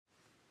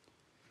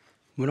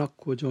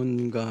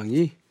문학고전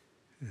강의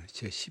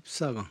제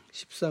 14강.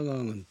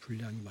 14강은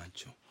분량이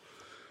많죠.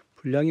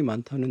 분량이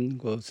많다는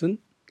것은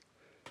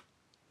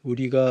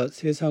우리가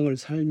세상을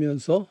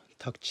살면서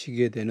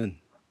닥치게 되는,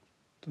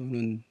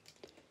 또는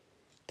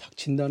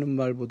닥친다는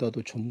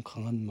말보다도 좀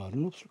강한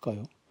말은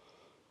없을까요?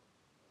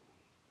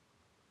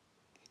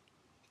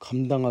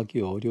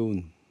 감당하기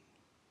어려운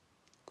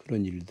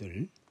그런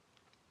일들을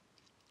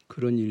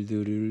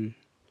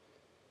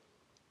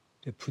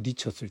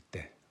부딪혔을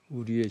때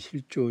우리의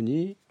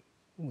실존이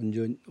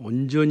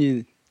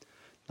온전히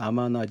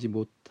남아나지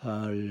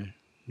못하는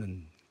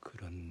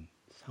그런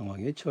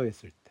상황에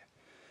처했을 때,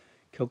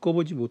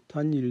 겪어보지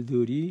못한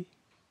일들은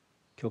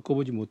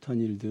겪어보지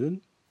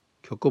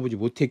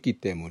못했기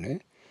때문에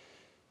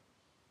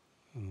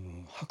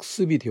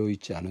학습이 되어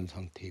있지 않은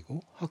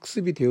상태이고,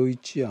 학습이 되어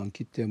있지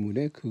않기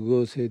때문에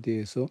그것에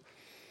대해서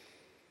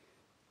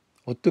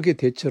어떻게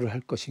대처를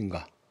할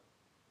것인가,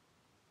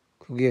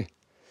 그게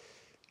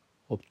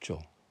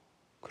없죠.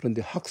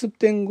 그런데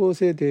학습된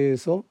것에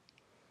대해서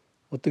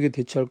어떻게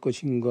대처할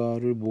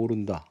것인가를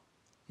모른다.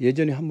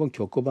 예전에 한번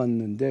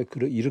겪어봤는데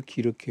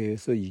이렇게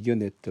해서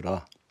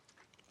이겨냈더라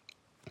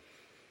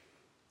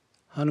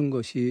하는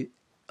것이,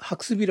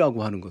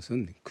 학습이라고 하는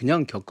것은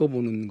그냥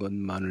겪어보는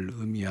것만을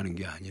의미하는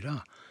게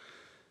아니라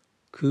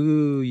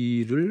그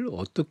일을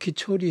어떻게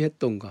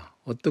처리했던가,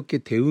 어떻게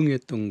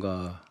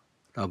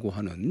대응했던가라고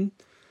하는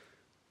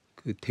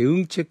그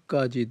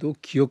대응책까지도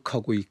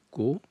기억하고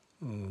있고,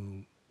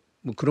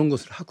 뭐 그런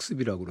것을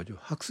학습이라고 그러죠.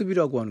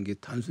 학습이라고 하는 게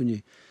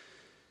단순히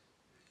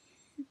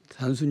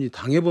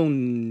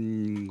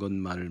당해본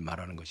것만을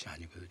말하는 것이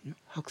아니거든요.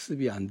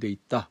 학습이 안 돼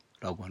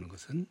있다라고 하는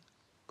것은,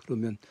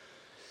 그러면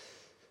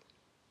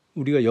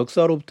우리가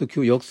역사로부터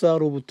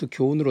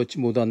교훈을 얻지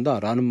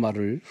못한다라는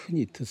말을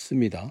흔히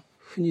듣습니다.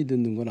 흔히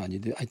듣는 건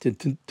아닌데,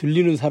 하여튼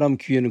들리는 사람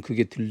귀에는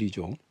그게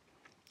들리죠.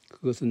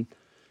 그것은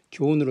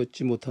교훈을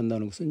얻지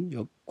못한다는 것은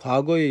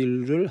과거의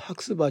일을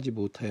학습하지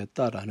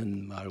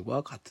못하였다라는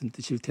말과 같은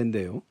뜻일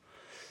텐데요.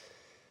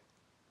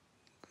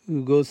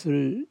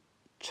 그것을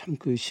참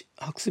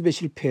학습에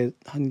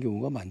실패한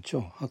경우가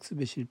많죠.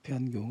 학습에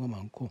실패한 경우가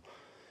많고,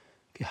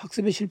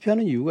 학습에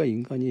실패하는 이유가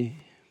인간이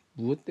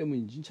무엇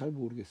때문인지 잘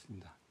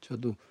모르겠습니다.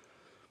 저도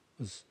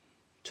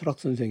철학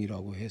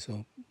선생이라고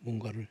해서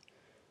뭔가를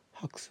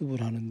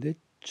학습을 하는데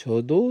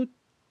저도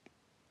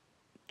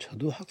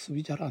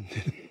학습이 잘 안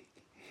되는,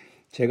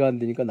 제가 안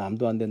되니까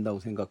남도 안 된다고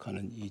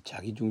생각하는 이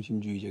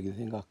자기중심주의적인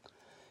생각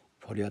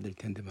버려야 될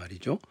텐데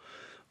말이죠.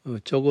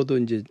 적어도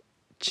이제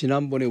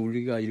지난번에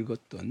우리가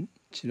읽었던,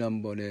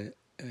 지난번에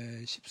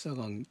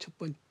 14강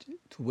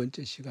두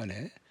번째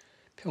시간에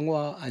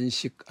평안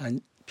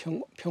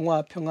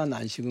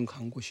안식은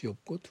간 곳이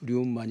없고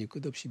두려움만이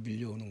끝없이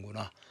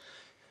밀려오는구나,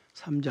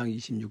 3장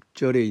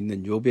 26절에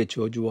있는 욥의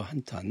저주와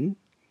한탄.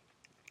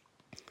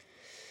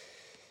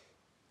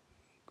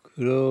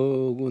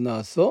 그러고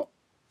나서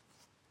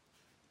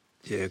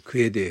이제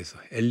그에 대해서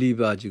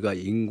엘리바즈가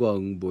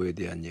인과응보에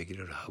대한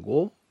얘기를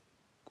하고,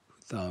 그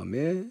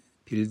다음에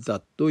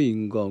빌닷도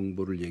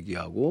인과응보를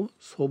얘기하고,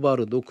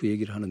 소바르도 그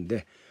얘기를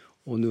하는데,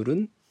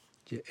 오늘은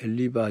이제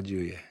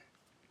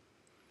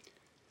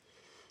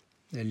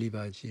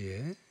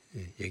엘리바즈의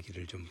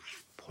얘기를 좀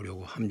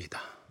보려고 합니다.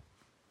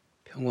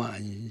 평안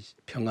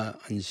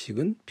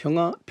안식은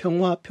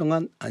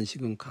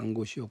간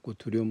곳이 없고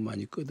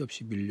두려움만이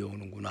끝없이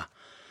밀려오는구나.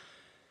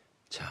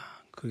 자,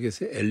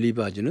 거기서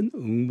엘리바즈는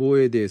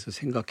응보에 대해서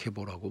생각해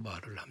보라고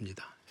말을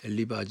합니다.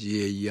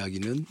 엘리바즈의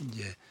이야기는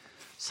이제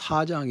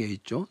 4장에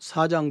있죠.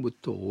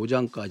 4장부터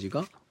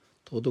 5장까지가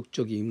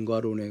도덕적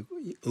응보론에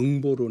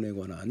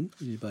관한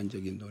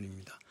일반적인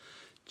논입니다.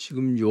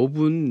 지금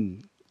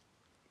욥은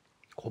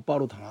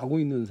곧바로 당하고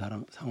있는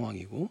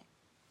상황이고,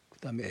 그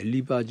다음에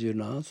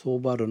엘리바즈나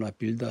소바르나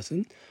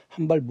빌닷은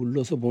한 발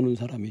물러서 보는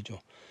사람이죠.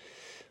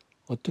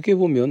 어떻게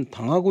보면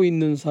당하고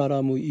있는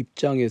사람의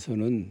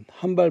입장에서는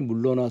한 발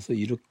물러나서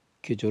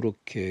이렇게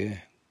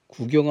저렇게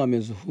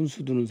구경하면서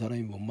훈수 두는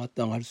사람이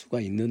못마땅할 수가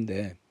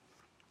있는데,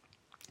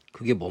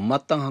 그게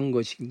못마땅한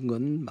것인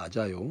건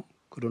맞아요.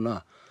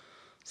 그러나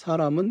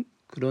사람은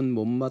그런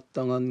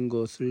못마땅한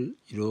것을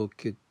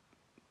이렇게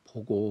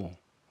보고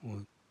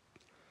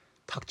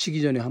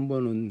닥치기 전에 한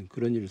번은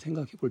그런 일을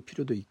생각해 볼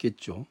필요도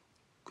있겠죠.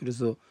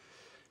 그래서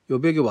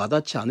욥에게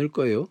와닿지 않을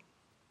거예요.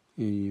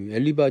 이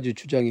엘리바즈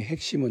주장의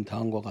핵심은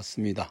다음과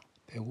같습니다.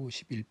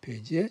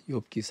 151페이지에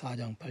욥기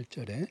 4장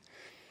 8절에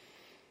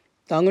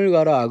땅을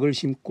갈아 악을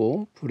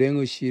심고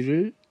불행의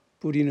씨를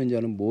뿌리는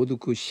자는 모두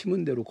그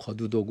심은 대로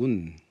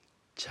거두더군.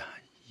 자,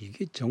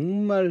 이게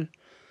정말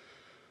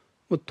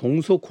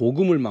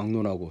동서고금을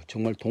막론하고,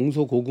 정말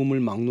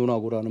동서고금을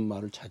막론하고라는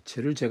말을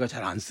자체를 제가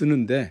잘 안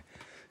쓰는데,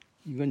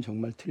 이건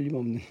정말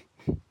틀림없는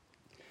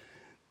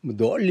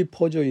널리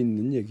퍼져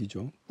있는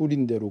얘기죠.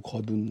 뿌린 대로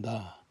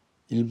거둔다.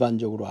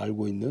 일반적으로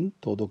알고 있는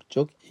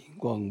도덕적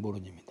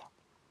인과응보론입니다.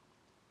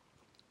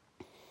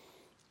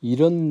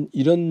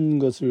 이런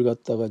것을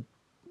갖다가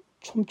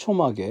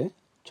촘촘하게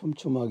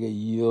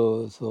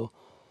이어서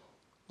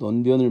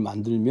논변을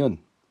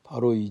만들면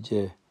바로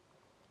이제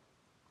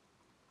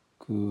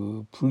그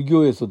그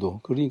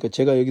불교에서도, 그러니까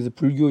제가 여기서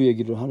불교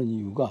얘기를 하는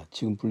이유가,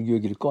 지금 불교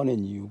얘기를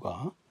꺼낸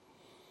이유가,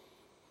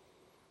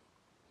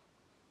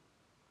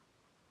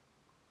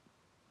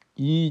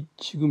 이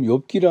지금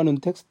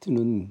욥기라는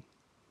텍스트는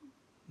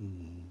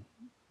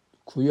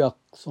구약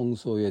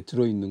성서에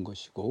들어있는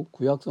것이고,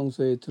 구약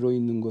성서에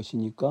들어있는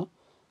것이니까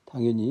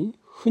당연히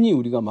흔히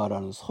우리가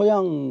말하는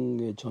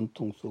서양의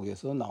전통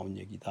속에서 나온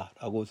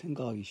얘기다라고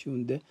생각하기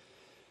쉬운데,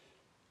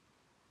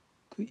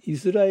 그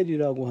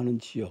이스라엘이라고 하는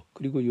지역,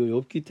 그리고 이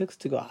욥기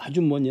텍스트가 아주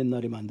먼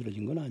옛날에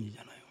만들어진 건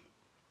아니잖아요.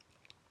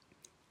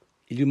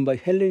 이른바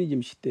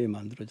헬레니즘 시대에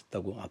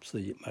만들어졌다고 앞서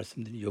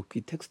말씀드린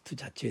욥기 텍스트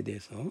자체에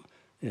대해서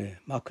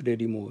마크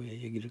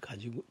레리모의 얘기를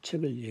가지고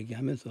책을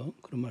얘기하면서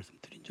그런 말씀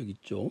드린 적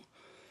있죠.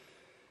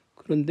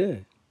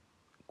 그런데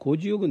그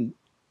지역은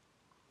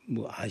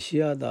뭐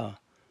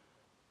아시아다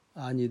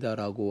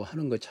아니다라고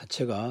하는 것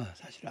자체가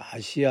사실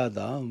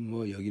아시아다,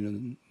 뭐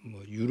여기는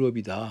뭐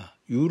유럽이다.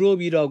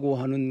 유럽이라고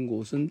하는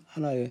곳은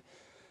하나의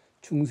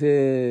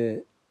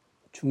중세를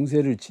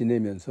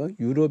지내면서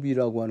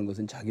유럽이라고 하는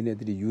것은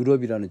자기네들이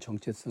유럽이라는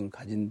정체성을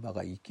가진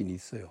바가 있긴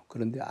있어요.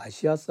 그런데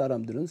아시아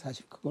사람들은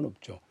사실 그건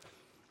없죠.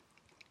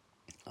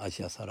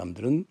 아시아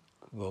사람들은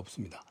그거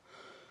없습니다.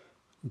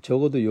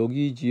 적어도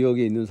여기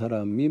지역에 있는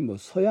사람이 뭐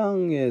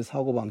서양의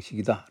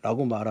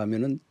사고방식이다라고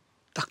말하면은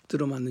딱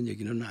들어맞는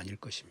얘기는 아닐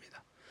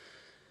것입니다.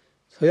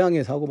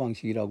 서양의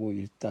사고방식이라고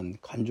일단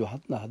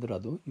간주한다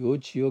하더라도 이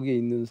지역에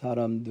있는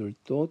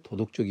사람들도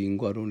도덕적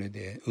인과론에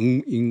대해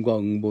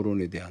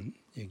인과응보론에 대한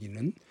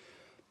얘기는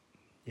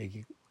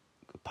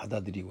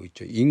받아들이고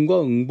있죠.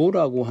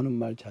 인과응보라고 하는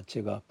말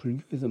자체가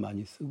불교에서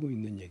많이 쓰고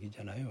있는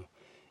얘기잖아요.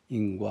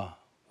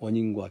 인과,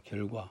 원인과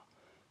결과,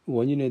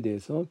 원인에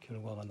대해서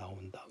결과가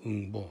나온다.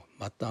 응보,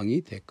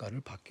 마땅히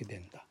대가를 받게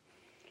된다.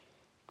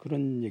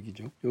 그런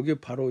얘기죠. 이게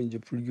바로 이제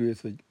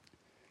불교에서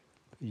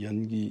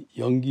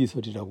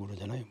연기설이라고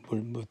그러잖아요.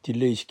 뭐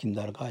딜레이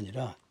시킨다가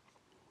아니라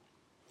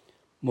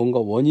뭔가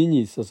원인이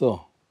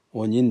있어서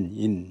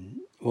원인이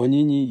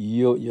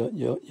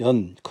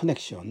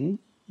커넥션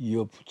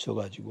이어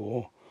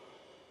붙여가지고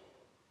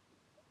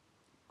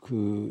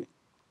그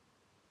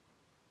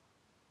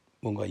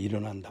뭔가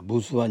일어난다.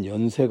 무수한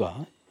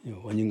연세가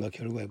원인과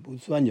결과에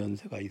무수한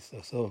연세가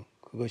있어서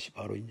그것이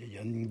바로 이제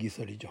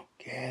연기설이죠.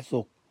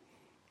 계속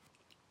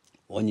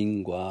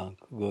원인과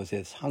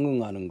그것에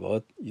상응하는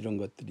것, 이런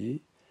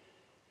것들이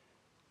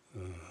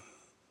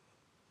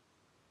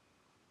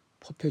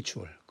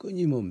퍼페추얼,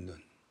 끊임없는,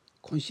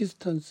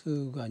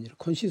 컨시스턴스가 아니라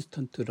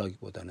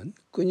컨시스턴트라기보다는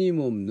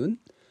끊임없는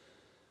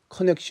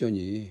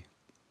커넥션이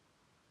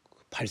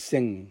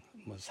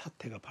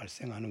사태가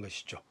발생하는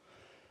것이죠.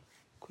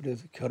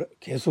 그래서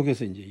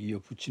계속해서 이제 이어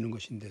붙이는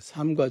것인데,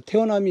 삶과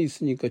태어남이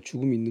있으니까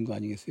죽음이 있는 거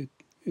아니겠어요?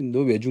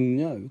 너 왜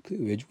죽느냐?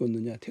 왜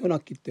죽었느냐?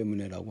 태어났기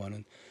때문에라고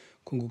하는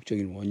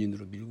궁극적인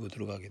원인으로 밀고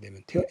들어가게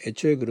되면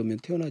애초에 그러면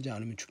태어나지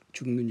않으면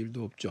죽는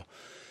일도 없죠.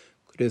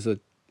 그래서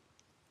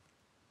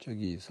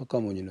저기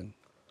석가모니는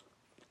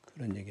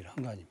그런 얘기를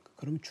한 거 아닙니까?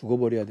 그러면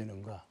죽어버려야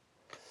되는가?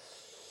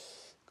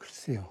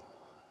 글쎄요.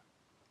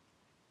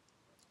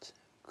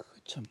 그거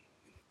참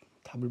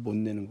답을 못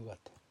내는 것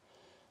같아요.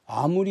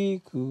 아무리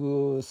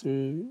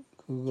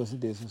그것에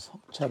대해서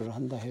성찰을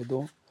한다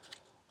해도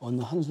어느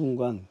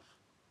한순간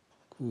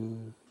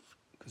그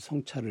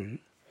성찰을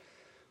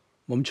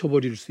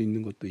멈춰버릴 수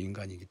있는 것도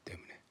인간이기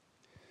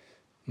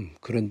때문에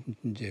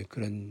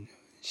그런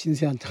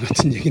신세한탄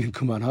같은 얘기는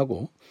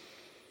그만하고,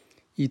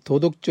 이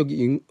도덕적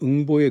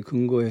응보에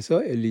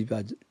근거해서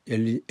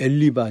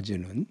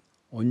엘리바즈는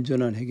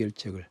온전한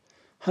해결책을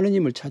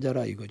하느님을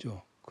찾아라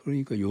이거죠.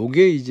 그러니까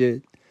요게 이제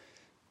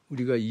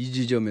우리가 이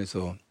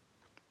지점에서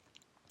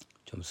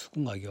좀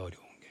수긍하기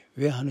어려운 게,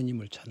 왜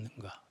하느님을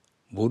찾는가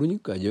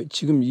모르니까.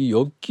 지금 이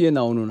욥기에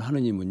나오는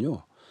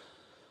하느님은요,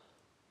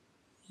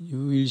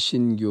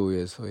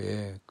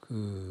 유일신교에서의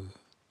그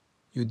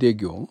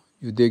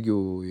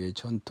유대교의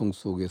전통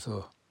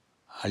속에서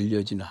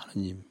알려진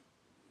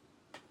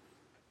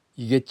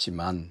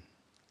하느님이겠지만,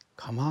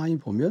 가만히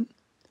보면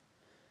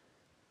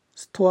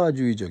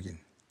스토아주의적인,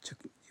 즉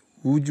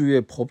우주의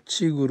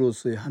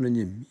법칙으로서의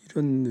하느님,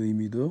 이런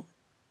의미도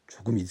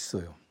조금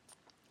있어요.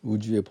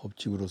 우주의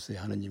법칙으로서의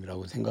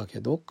하느님이라고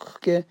생각해도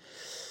크게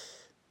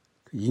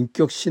그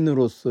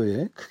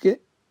인격신으로서의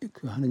크게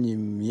그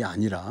하느님이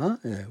아니라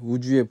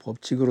우주의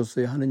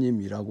법칙으로서의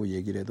하느님이라고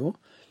얘기를 해도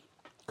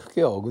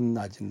크게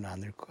어긋나지는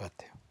않을 것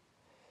같아요.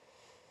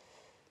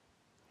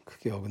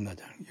 크게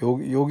어긋나지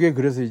않아요. 요게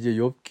그래서 이제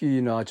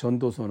욥기나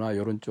전도서나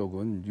이런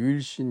쪽은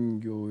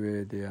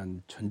유일신교에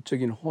대한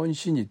전적인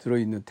헌신이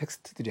들어있는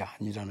텍스트들이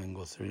아니라는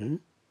것을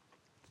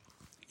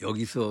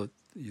여기서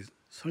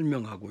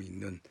설명하고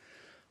있는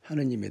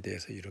하느님에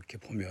대해서 이렇게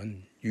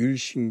보면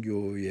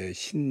유일신교의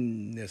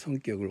신의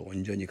성격을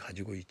온전히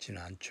가지고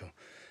있지는 않죠.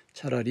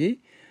 차라리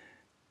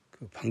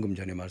그 방금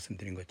전에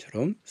말씀드린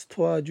것처럼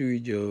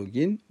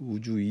스토아주의적인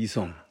우주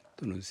이성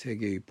또는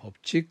세계의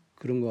법칙,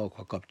 그런 거와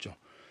가깝죠.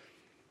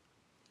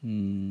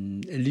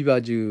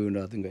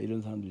 엘리바즈라든가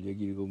이런 사람들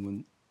얘기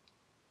읽으면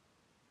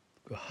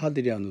그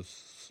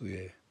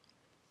하드리아누스의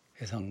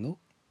해상록,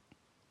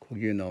 그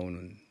거기에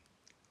나오는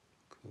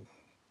그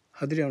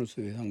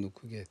하드리아누스 회상도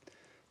그게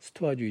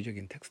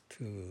스토아주의적인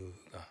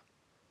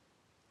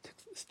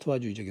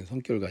스토아주의적인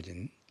성격을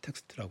가진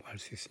텍스트라고 할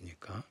수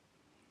있으니까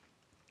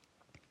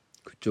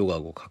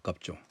그쪽하고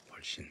가깝죠,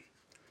 훨씬.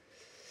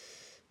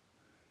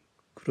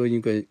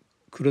 그러니까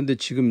그런데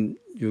지금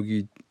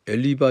여기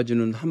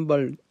엘리바즈는 한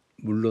발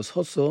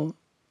물러서서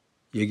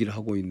얘기를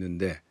하고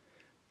있는데,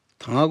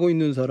 당하고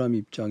있는 사람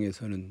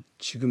입장에서는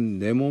지금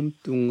내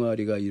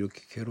몸뚱아리가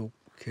이렇게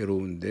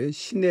괴로운데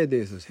신에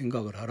대해서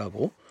생각을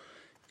하라고,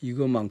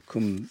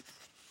 이거만큼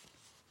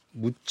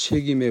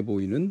무책임해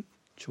보이는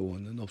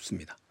조언은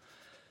없습니다.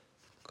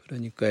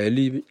 그러니까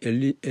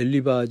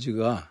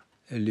엘리바즈가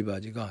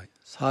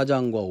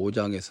 4장과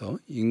 5장에서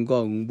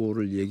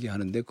인과응보를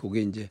얘기하는데,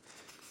 그게 이제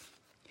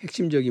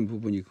핵심적인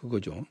부분이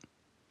그거죠.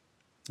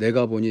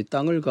 내가 보니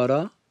땅을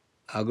갈아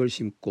악을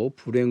심고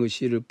불행의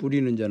씨를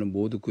뿌리는 자는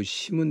모두 그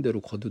심은 대로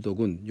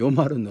거두더군. 요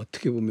말은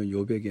어떻게 보면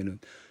욥에게는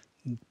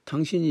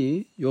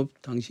당신이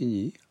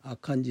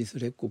악한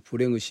짓을 했고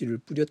불행의 씨를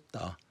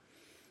뿌렸다.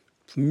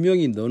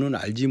 분명히 너는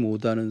알지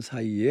못하는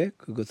사이에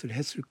그것을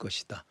했을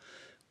것이다.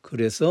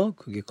 그래서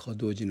그게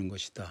거두어지는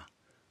것이다.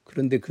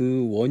 그런데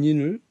그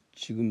원인을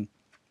지금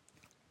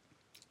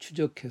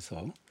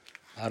추적해서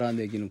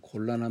알아내기는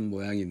곤란한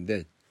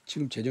모양인데,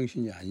 지금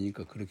제정신이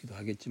아니니까 그렇기도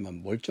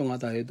하겠지만,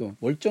 멀쩡하다 해도,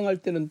 멀쩡할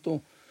때는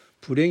또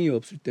불행이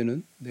없을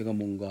때는 내가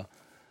뭔가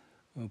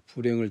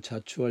불행을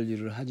자초할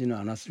일을 하지는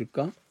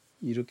않았을까?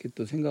 이렇게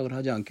또 생각을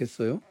하지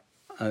않겠어요?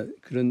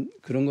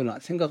 그런 건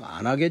생각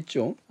안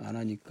하겠죠. 안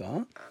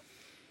하니까.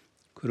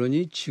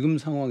 그러니 지금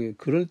상황에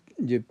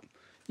이제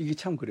이게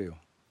참 그래요.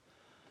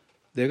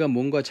 내가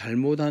뭔가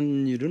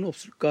잘못한 일은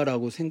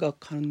없을까라고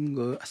생각하는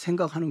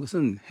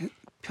것은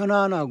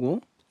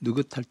편안하고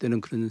느긋할 때는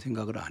그런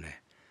생각을 안 해.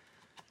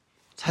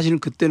 사실은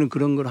그때는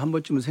그런 걸 한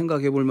번쯤은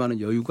생각해 볼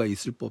만한 여유가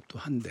있을 법도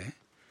한데,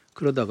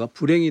 그러다가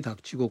불행이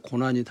닥치고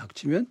고난이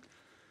닥치면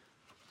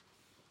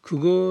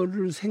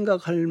그거를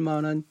생각할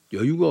만한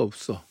여유가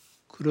없어.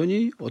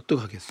 그러니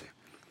어떡하겠어요.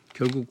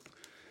 결국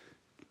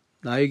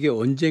나에게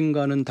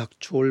언젠가는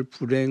닥쳐올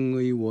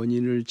불행의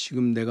원인을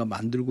지금 내가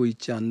만들고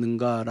있지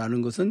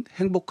않는가라는 것은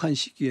행복한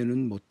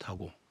시기에는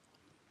못하고,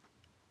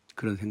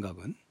 그런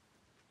생각은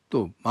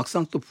또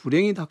막상 또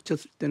불행이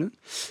닥쳤을 때는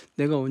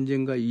내가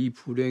언젠가 이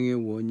불행의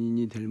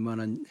원인이 될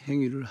만한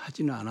행위를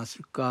하지는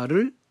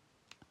않았을까를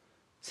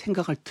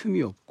생각할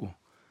틈이 없고,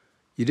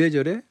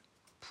 이래저래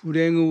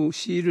불행의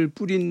씨를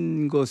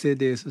뿌린 것에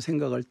대해서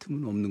생각할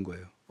틈은 없는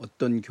거예요.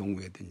 어떤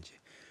경우에든지.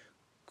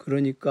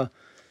 그러니까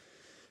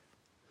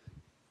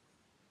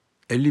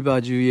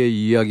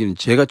엘리바즈의 이야기는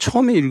제가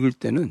처음에 읽을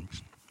때는,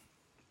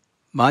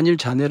 만일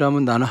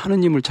자네라면 나는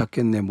하느님을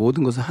찾겠네,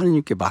 모든 것을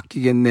하느님께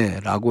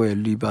맡기겠네 라고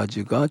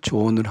엘리바즈가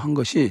조언을 한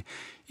것이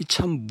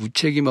참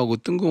무책임하고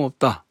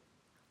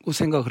뜬금없다고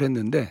생각을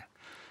했는데,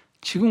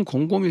 지금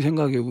곰곰이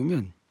생각해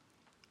보면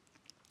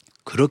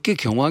그렇게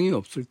경황이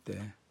없을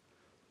때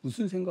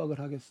무슨 생각을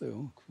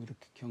하겠어요. 그렇게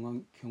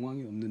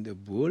경황이 없는데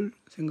뭘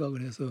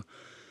생각을 해서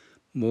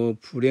뭐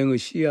불행의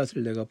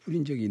씨앗을 내가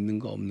뿌린 적이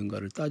있는가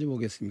없는가를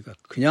따져보겠습니까?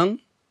 그냥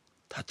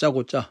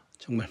다짜고짜,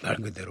 정말 말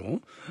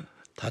그대로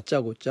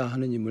다짜고짜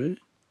하느님을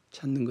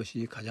찾는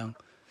것이 가장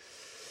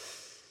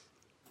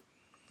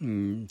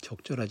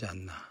적절하지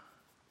않나.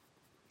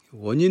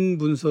 원인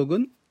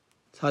분석은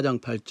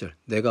 4장 8절,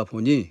 내가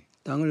보니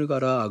땅을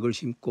갈아 악을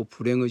심고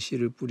불행의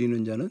씨를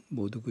뿌리는 자는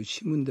모두 그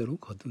심은 대로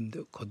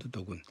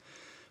거두더군.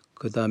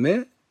 그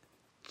다음에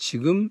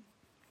지금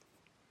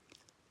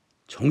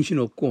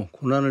정신없고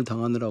고난을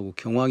당하느라고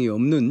경황이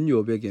없는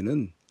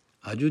욥에게는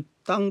아주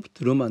딱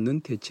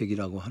들어맞는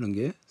대책이라고 하는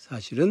게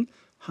사실은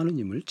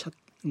하느님을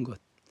찾는 것,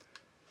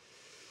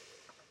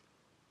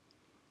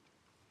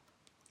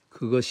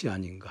 그것이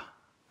아닌가.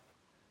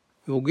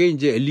 요게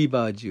이제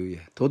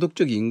엘리바즈의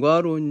도덕적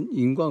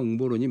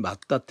인과응보론이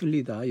맞다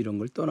틀리다 이런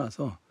걸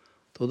떠나서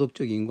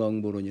도덕적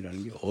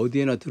인과응보론이라는 게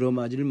어디에나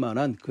들어맞을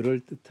만한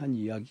그럴듯한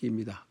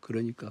이야기입니다.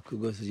 그러니까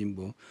그것이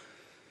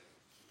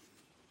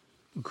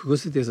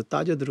그것에 대해서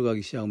따져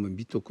들어가기 시작하면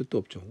밑도 끝도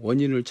없죠.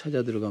 원인을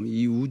찾아 들어가면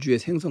이 우주의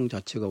생성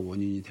자체가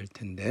원인이 될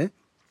텐데,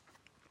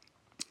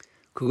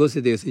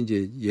 그것에 대해서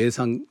이제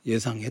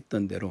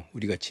예상했던 대로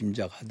우리가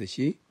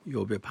짐작하듯이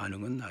욥의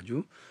반응은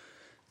아주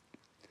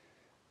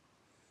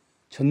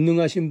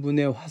전능하신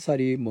분의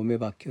화살이 몸에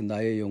박혀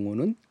나의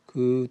영혼은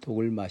그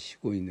독을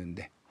마시고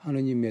있는데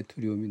하느님의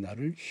두려움이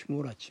나를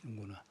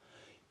휘몰아치는구나.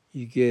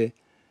 이게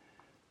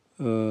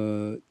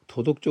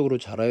도덕적으로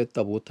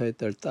잘하였다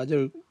못하였다를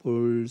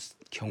따져볼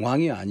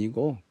경황이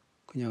아니고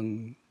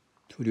그냥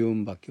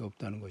두려움밖에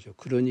없다는 거죠.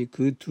 그러니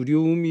그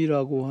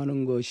두려움이라고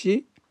하는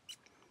것이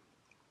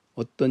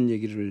어떤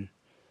얘기를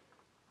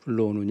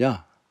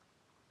불러오느냐.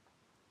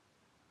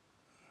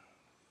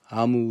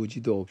 아무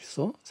의지도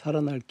없어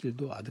살아날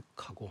길도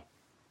아득하고,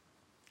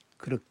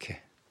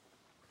 그렇게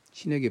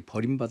신에게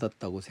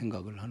버림받았다고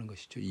생각을 하는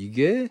것이죠.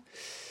 이게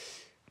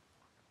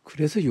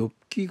그래서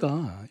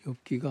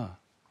욥기가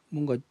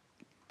뭔가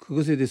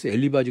그것에 대해서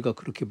엘리바즈가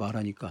그렇게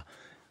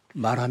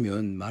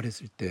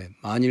말했을 때,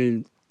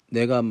 만일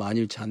내가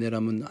만일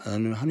자네라면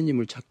나는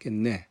하느님을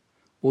찾겠네.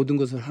 모든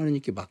것을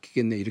하느님께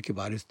맡기겠네. 이렇게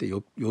말했을 때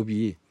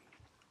욥이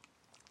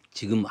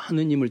지금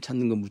하느님을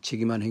찾는 건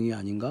무책임한 행위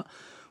아닌가?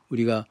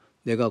 우리가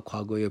내가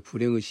과거에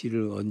불행의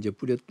씨를 언제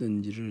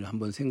뿌렸던지를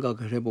한번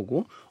생각을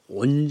해보고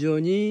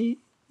온전히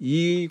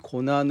이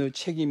고난의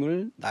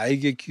책임을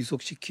나에게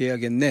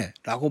귀속시켜야겠네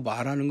라고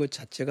말하는 것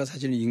자체가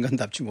사실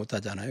인간답지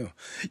못하잖아요.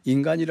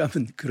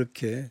 인간이라면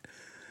그렇게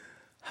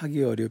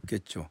하기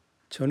어렵겠죠.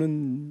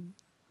 저는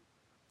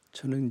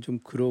좀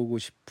그러고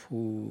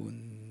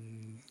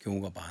싶은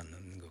경우가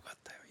많은 것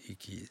같아요.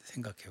 이렇게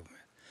생각해 보면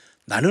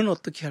나는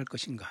어떻게 할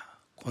것인가?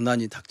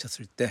 고난이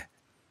닥쳤을 때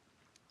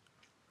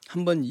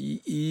한번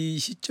이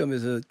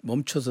시점에서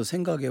멈춰서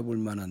생각해 볼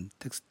만한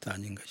텍스트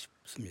아닌가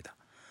싶습니다.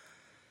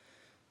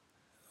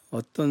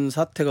 어떤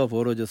사태가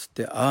벌어졌을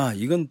때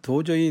이건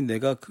도저히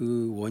내가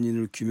그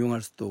원인을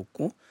규명할 수도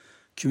없고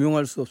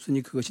규명할 수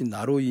없으니 그것이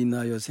나로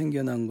인하여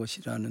생겨난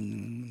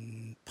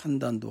것이라는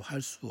판단도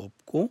할 수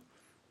없고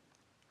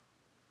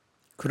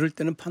그럴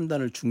때는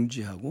판단을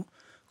중지하고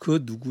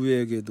그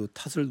누구에게도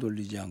탓을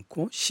돌리지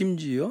않고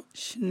심지어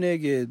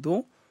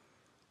신에게도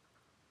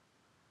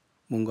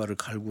뭔가를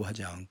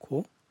갈구하지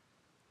않고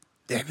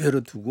내버려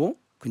두고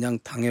그냥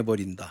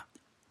당해버린다.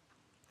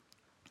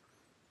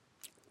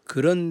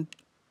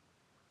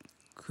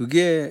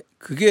 그게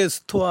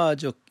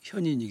스토아적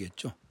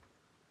현인이겠죠.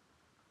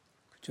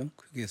 그죠?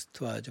 그게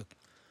스토아적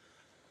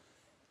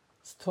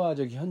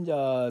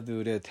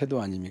현자들의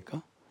태도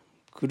아닙니까?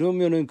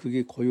 그러면은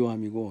그게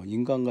고요함이고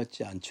인간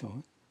같지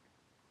않죠.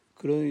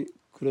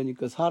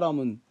 그러니까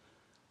사람은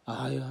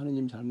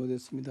하느님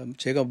잘못했습니다.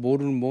 제가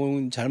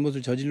모르는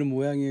잘못을 저지른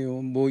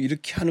모양이에요.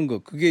 이렇게 하는 거.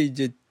 그게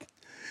이제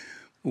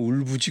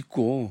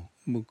울부짖고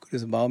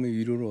그래서 마음의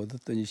위로를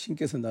얻었더니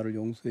신께서 나를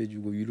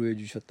용서해주고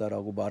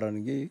위로해주셨다라고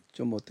말하는 게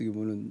좀 어떻게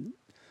보면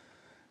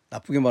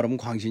나쁘게 말하면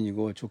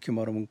광신이고 좋게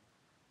말하면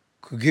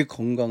그게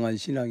건강한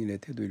신앙인의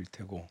태도일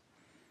테고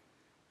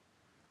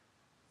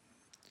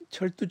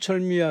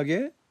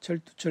철두철미하게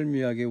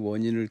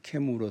원인을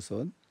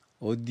캐물어서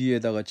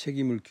어디에다가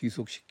책임을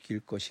귀속시킬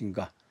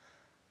것인가.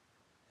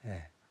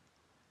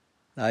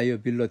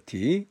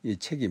 라이어빌러티, 이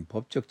책임,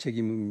 법적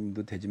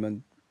책임도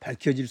되지만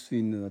밝혀질 수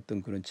있는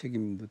어떤 그런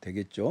책임도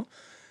되겠죠.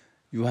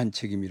 유한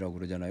책임이라고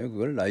그러잖아요.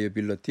 그걸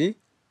라이어빌러티.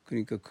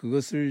 그러니까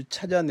그것을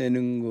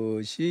찾아내는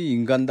것이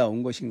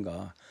인간다운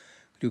것인가.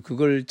 그리고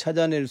그걸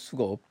찾아낼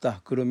수가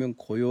없다. 그러면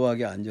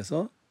고요하게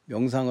앉아서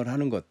명상을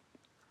하는 것,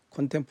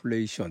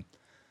 컨템플레이션,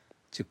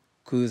 즉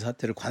그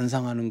사태를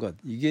관상하는 것.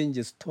 이게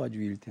이제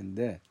스토아주의일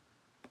텐데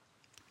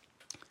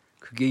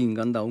그게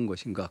인간다운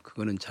것인가?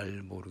 그거는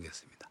잘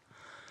모르겠습니다.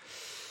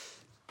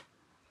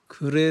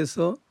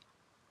 그래서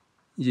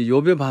이제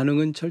욥의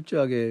반응은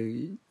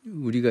철저하게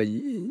우리가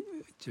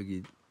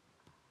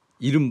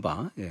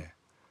이른바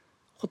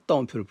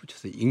헛다운표를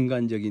붙여서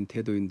인간적인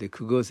태도인데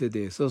그것에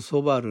대해서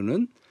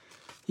소바르는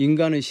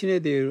인간은 신에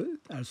대해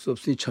알 수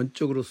없으니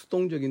전적으로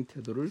수동적인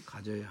태도를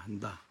가져야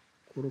한다.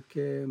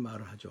 그렇게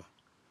말을 하죠.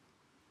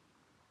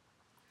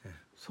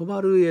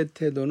 소바르의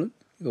태도는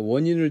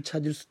원인을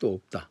찾을 수도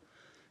없다.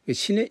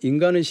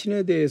 인간은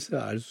신에 대해서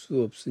알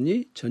수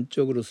없으니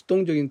전적으로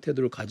수동적인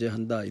태도를 가져야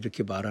한다.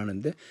 이렇게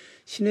말하는데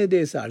신에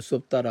대해서 알 수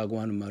없다라고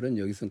하는 말은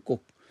여기서는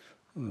꼭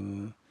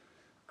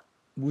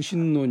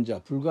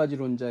무신론자,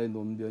 불가지론자의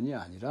논변이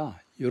아니라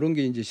이런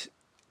게 이제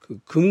그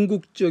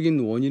궁극적인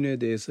원인에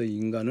대해서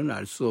인간은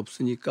알 수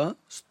없으니까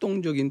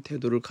수동적인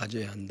태도를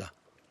가져야 한다.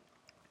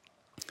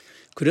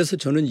 그래서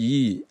저는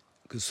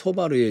그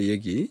소바르의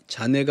얘기,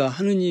 자네가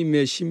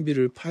하느님의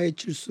신비를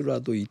파헤칠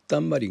수라도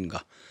있단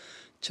말인가?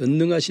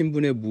 전능하신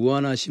분의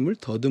무한하심을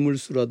더듬을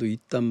수라도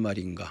있단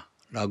말인가?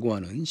 라고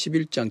하는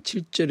 11장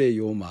 7절의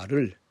요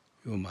말을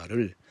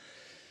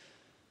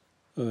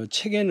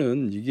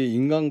책에는 이게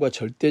인간과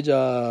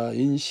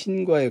절대자인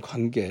신과의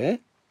관계라고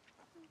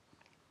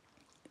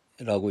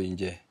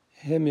이제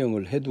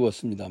해명을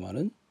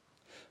해두었습니다만은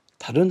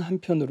다른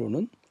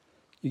한편으로는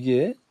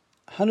이게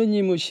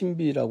하느님의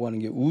신비라고 하는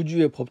게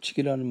우주의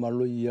법칙이라는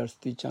말로 이해할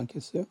수도 있지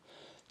않겠어요?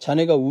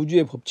 자네가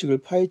우주의 법칙을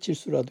파헤칠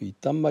수라도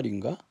있단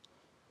말인가?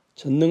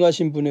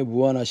 전능하신 분의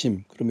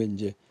무한하심, 그러면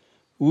이제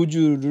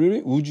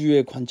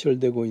우주에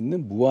관철되고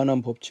있는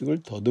무한한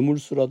법칙을 더듬을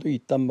수라도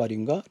있단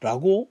말인가?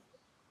 라고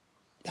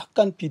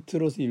약간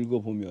비틀어서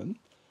읽어보면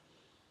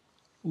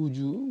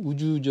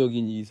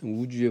우주적인 이성,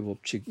 우주의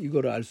법칙,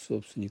 이걸 알 수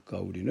없으니까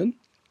우리는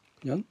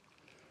그냥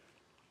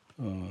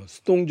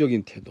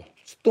수동적인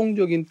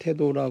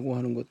태도라고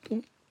하는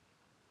것도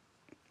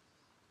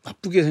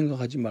나쁘게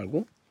생각하지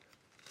말고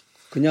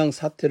그냥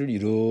사태를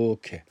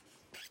이렇게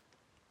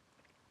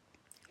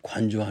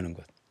관조하는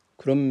것.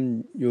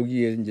 그럼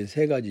여기에 이제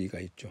세 가지가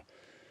있죠.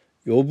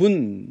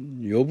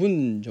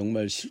 욥은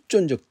정말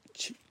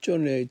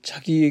실존에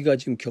자기가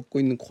지금 겪고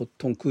있는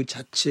고통 그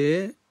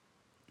자체에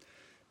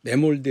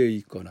매몰되어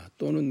있거나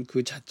또는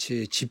그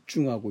자체에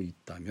집중하고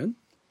있다면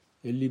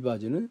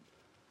엘리바즈는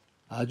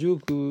아주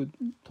그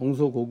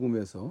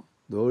동서고금에서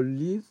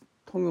널리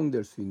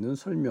통용될 수 있는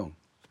설명,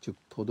 즉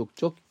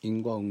도덕적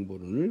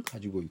인과응보론을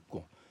가지고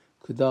있고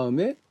그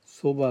다음에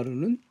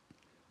소바르는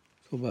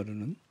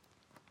소바르는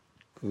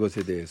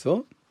그것에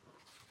대해서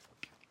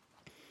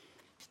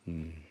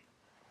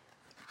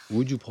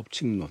우주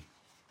법칙론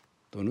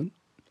또는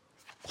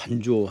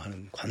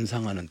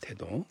관상하는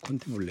태도,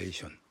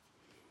 컨템플레이션,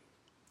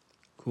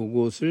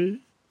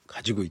 그것을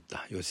가지고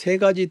있다. 이 세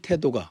가지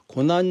태도가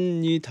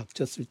고난이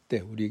닥쳤을 때,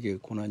 우리에게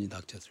고난이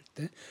닥쳤을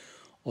때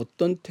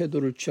어떤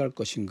태도를 취할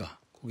것인가,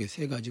 그게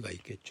세 가지가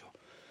있겠죠.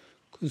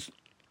 그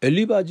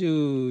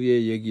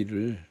엘리바즈의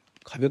얘기를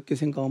가볍게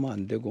생각하면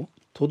안 되고,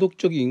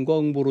 도덕적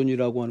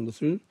인과응보론이라고 하는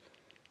것을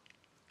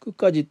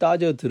끝까지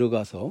따져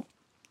들어가서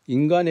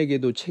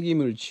인간에게도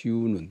책임을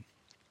지우는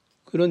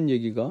그런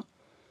얘기가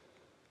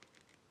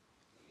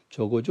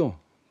저거죠.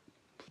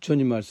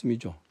 부처님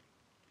말씀이죠.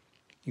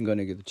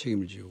 인간에게도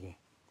책임을 지우고.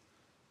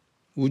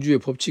 우주의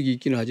법칙이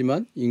있기는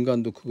하지만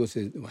인간도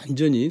그것에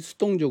완전히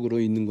수동적으로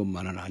있는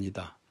것만은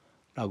아니다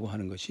라고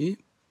하는 것이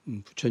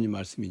부처님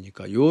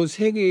말씀이니까 요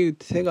세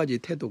가지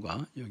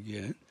태도가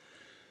여기에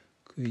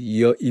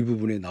이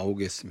부분에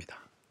나오겠습니다.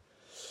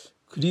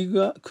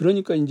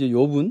 그러니까 이제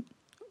욥은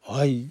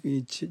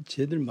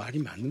쟤들 말이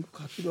맞는 것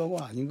같기도 하고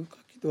아닌 것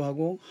같기도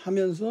하고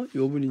하면서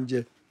욥은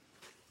이제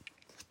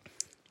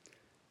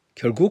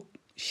결국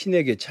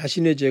신에게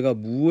자신의 죄가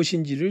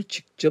무엇인지를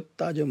직접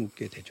따져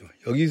묻게 되죠.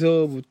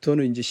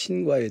 여기서부터는 이제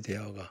신과의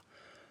대화가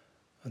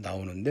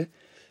나오는데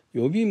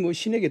욥이 뭐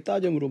신에게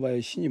따져 물어봐야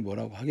신이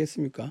뭐라고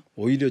하겠습니까?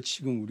 오히려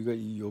지금 우리가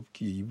이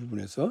욥기 이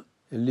부분에서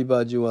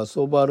엘리바즈와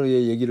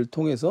소바르의 얘기를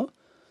통해서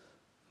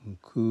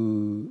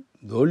그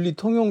널리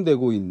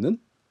통용되고 있는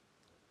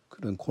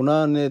그런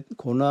고난을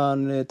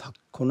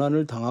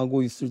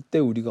당하고 있을 때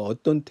우리가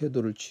어떤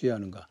태도를 취해야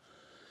하는가.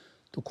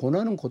 또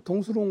고난은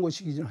고통스러운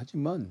것이긴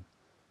하지만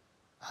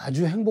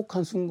아주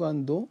행복한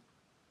순간도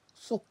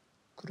쏙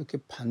그렇게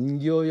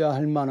반겨야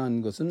할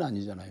만한 것은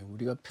아니잖아요.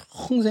 우리가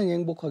평생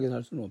행복하게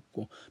살 수는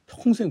없고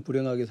평생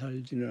불행하게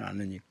살지는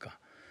않으니까.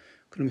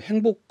 그럼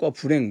행복과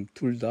불행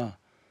둘 다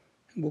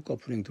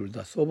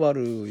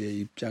소바르의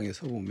입장에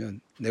서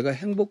보면 내가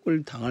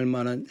행복할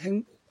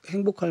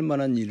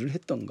만한 일을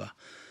했던가,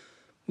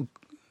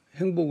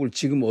 행복을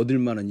지금 얻을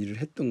만한 일을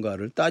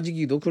했던가를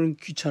따지기도 그런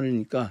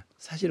귀찮으니까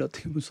사실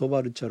어떻게 보면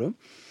소바르처럼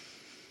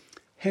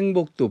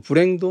행복도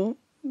불행도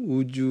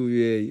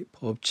우주의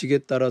법칙에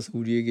따라서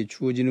우리에게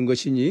주어지는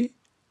것이니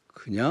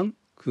그냥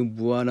그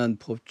무한한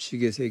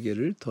법칙의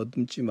세계를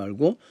더듬지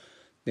말고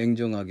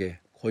냉정하게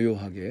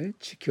고요하게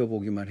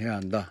지켜보기만 해야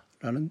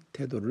한다라는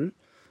태도를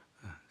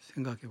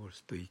생각해 볼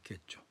수도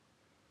있겠죠.